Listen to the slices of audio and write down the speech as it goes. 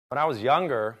When I was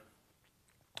younger,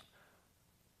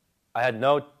 I had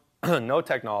no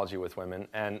technology with women,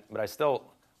 but I still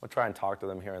would try and talk to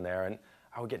them here and there, and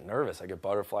I would get nervous. I get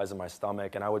butterflies in my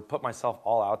stomach, and I would put myself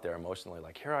all out there emotionally,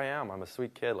 like, here I am, I'm a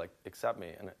sweet kid, like, accept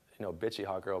me. And bitchy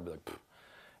hot girl would be like,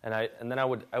 pfft. And then I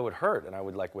would hurt, and I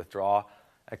would like withdraw,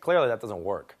 and clearly that doesn't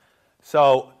work.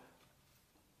 So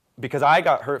because I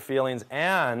got hurt feelings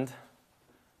and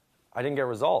I didn't get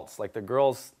results, like the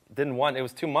girls didn't want, it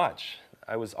was too much.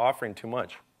 I was offering too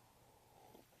much.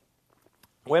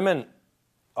 Women,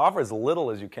 offer as little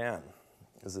as you can,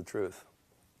 is the truth.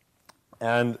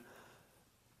 And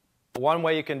one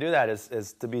way you can do that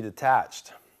is to be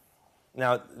detached.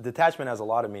 Now, detachment has a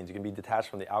lot of means. You can be detached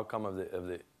from the outcome of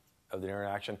the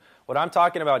interaction. What I'm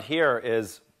talking about here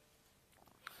is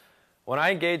when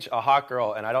I engage a hot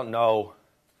girl and I don't know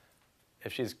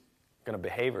if she's going to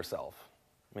behave herself,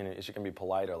 I mean, is she going to be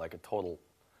polite or like a total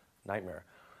nightmare,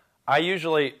 I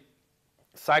usually,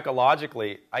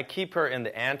 psychologically, I keep her in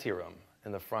the anteroom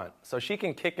in the front. So she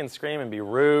can kick and scream and be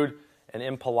rude and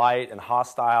impolite and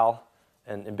hostile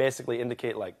and basically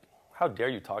indicate, like, how dare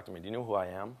you talk to me? Do you know who I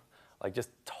am? Like, just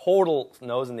total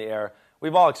nose in the air.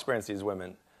 We've all experienced these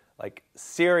women, like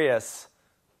serious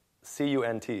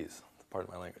C-U-N-Ts, part of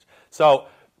my language. So,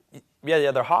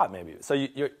 yeah, they're hot maybe. So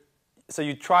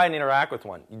you try and interact with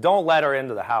one. You don't let her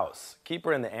into the house. Keep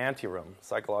her in the anteroom,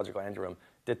 psychological anteroom,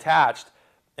 detached,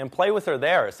 and play with her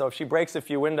there. So if she breaks a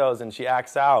few windows and she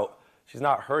acts out, she's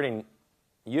not hurting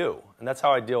you. And that's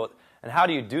how I deal with it. And how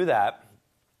do you do that?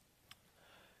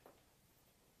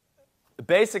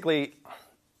 Basically,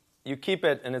 you keep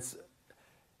it, and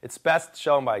it's best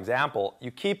shown by example, you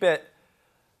keep it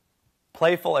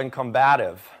playful and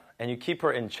combative, and you keep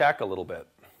her in check a little bit.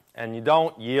 And you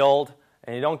don't yield,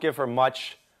 and you don't give her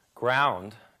much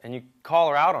ground, and you call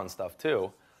her out on stuff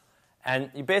too. And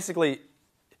you basically,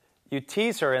 you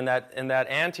tease her in that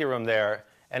anteroom there,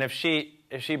 and if she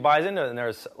buys into it, and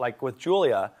there's, like with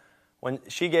Julia, when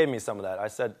she gave me some of that, I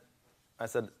said, I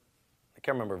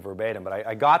can't remember verbatim, but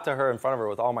I got to her in front of her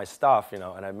with all my stuff, and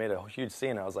I made a huge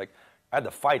scene. I was like, I had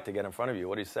to fight to get in front of you.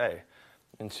 What do you say?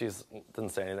 And she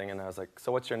didn't say anything, and I was like,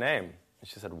 so what's your name? And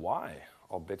she said, why?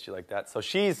 All bitchy like that. So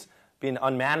she's being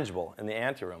unmanageable in the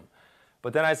anteroom.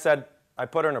 But then I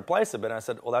put her in her place a bit, and I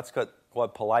said, well, that's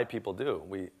what polite people do.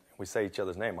 We say each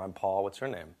other's name. I'm Paul, what's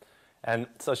your name? And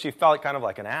so she felt kind of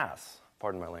like an ass,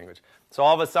 pardon my language. So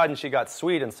all of a sudden she got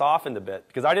sweet and softened a bit,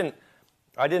 because I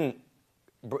didn't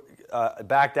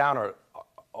back down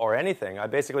or anything. I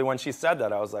basically, when she said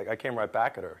that, I came right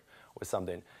back at her with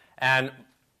something. And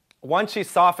once she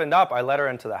softened up, I let her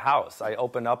into the house. I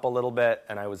opened up a little bit,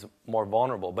 and I was more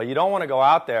vulnerable. But you don't want to go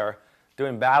out there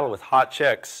doing battle with hot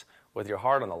chicks with your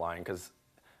heart on the line, because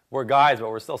we're guys, but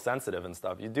we're still sensitive and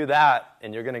stuff. You do that,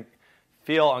 and you're going to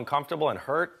feel uncomfortable and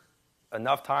hurt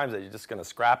enough times that you're just going to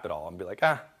scrap it all and be like,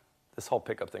 this whole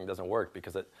pickup thing doesn't work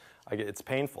because it's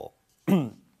painful.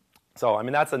 So, I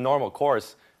mean, that's a normal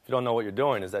course. If you don't know what you're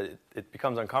doing, is that it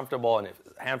becomes uncomfortable, and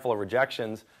a handful of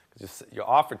rejections because you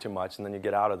offer too much, and then you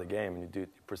get out of the game and you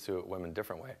pursue women a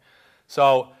different way.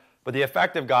 So, but the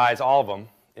effective guys, all of them,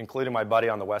 including my buddy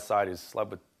on the west side who's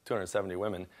slept with 270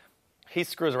 women, he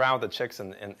screws around with the chicks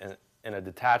in a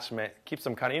detachment, keeps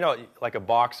them kind of, like a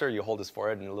boxer, you hold his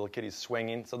forehead and the little kid, he's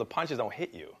swinging, so the punches don't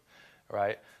hit you,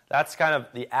 right? That's kind of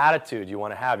the attitude you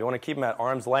want to have. You want to keep them at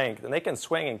arm's length, and they can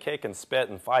swing and kick and spit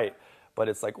and fight, but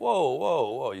it's like, whoa,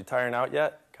 whoa, whoa, you tiring out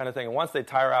yet? Kind of thing. And once they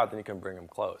tire out, then you can bring them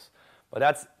close. But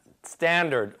that's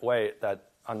standard way that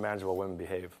unmanageable women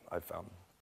behave, I've found.